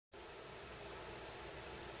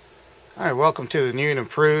Alright, welcome to the new and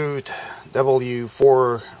improved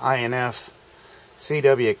W4INF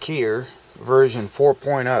CW keyer version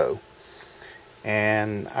 4.0.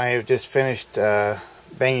 And I have just finished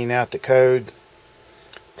banging out the code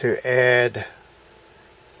to add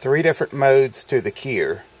 3 different modes to the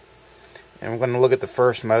keyer. And we're going to look at the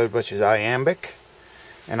first mode, which is Iambic.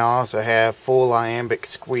 And I also have full Iambic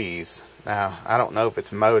squeeze. Now, I don't know if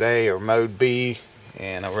it's mode A or mode B,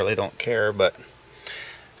 and I really don't care, but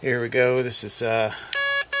here we go. This is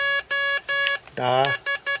da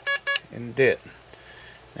and dit.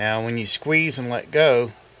 Now when you squeeze and let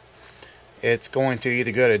go, it's going to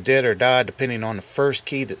either go to dit or da depending on the first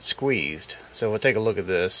key that's squeezed. So we'll take a look at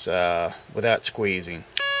this without squeezing.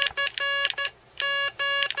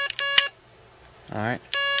 Alright.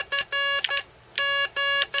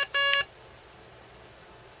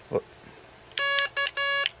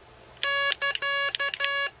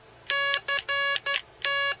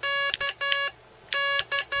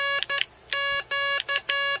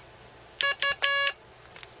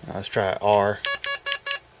 Let's try R.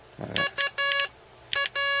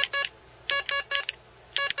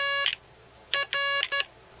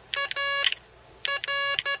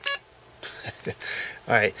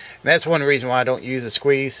 Alright, that's one reason why I don't use a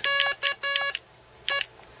squeeze.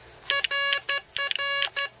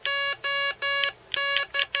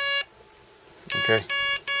 Okay.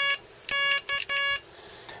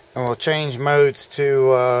 And we'll change modes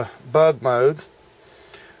to bug mode.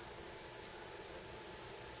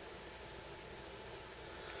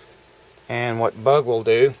 And what bug will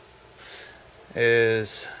do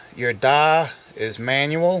is your da is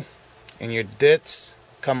manual and your dits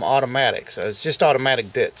come automatic. So it's just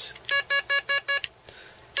automatic dits.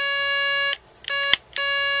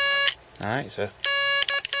 Alright, so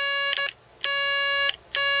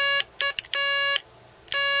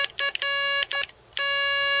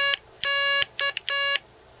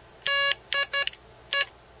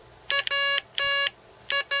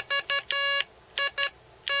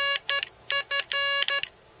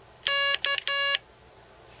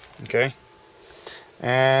okay,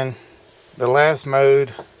 and the last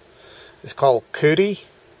mode is called Cootie,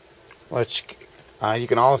 which you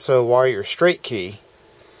can also wire your straight key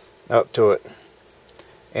up to it.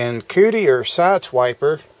 And Cootie or side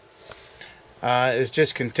swiper is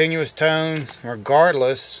just continuous tone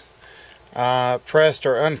regardless pressed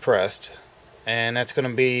or unpressed, and that's going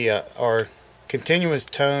to be our continuous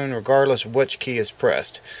tone regardless of which key is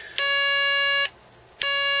pressed.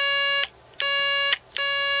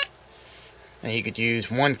 And you could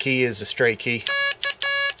use one key as a straight key.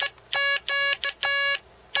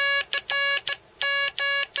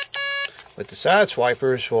 But the side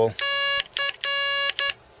swipers will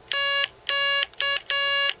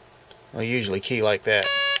usually key like that.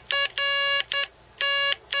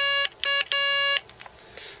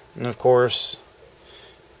 And of course,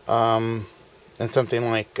 in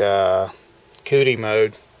something like Cootie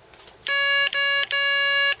mode,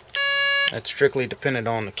 that's strictly dependent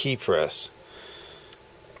on the key press.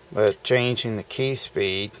 But changing the key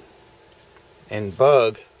speed in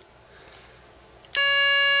bug,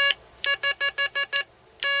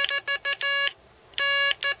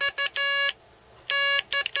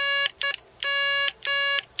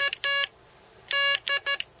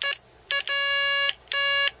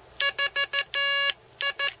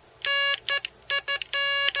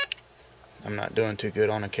 I'm not doing too good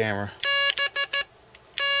on the camera.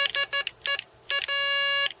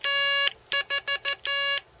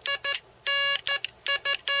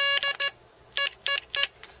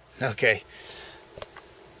 Okay,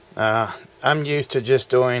 I'm used to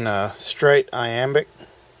just doing a straight Iambic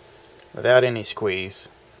without any squeeze.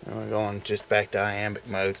 And we're going just back to Iambic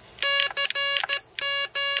mode.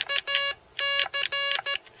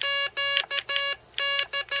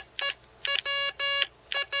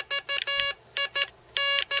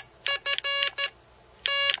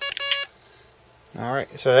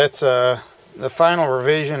 Alright, so that's the final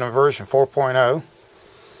revision of version 4.0.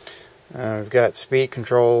 We've got speed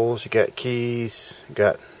controls, you got keys, you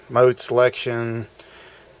got mode selection,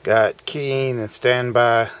 got keying and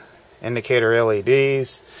standby indicator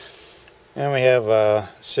LEDs, and we have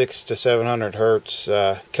 6 to 700 hertz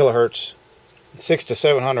kilohertz, 6 to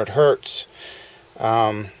 700 hertz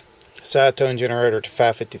side tone generator to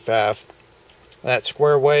 555. That's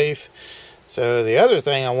square wave. So the other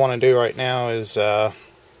thing I want to do right now is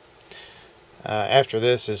after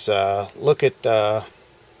this is look at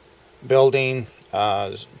building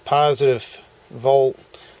positive volt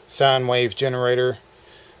sine wave generator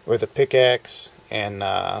with a Picaxe and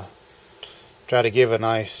try to give a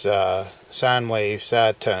nice sine wave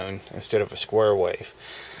side tone instead of a square wave.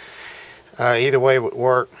 Either way would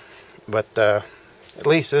work, but at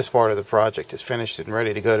least this part of the project is finished and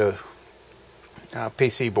ready to go to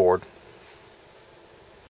PC board.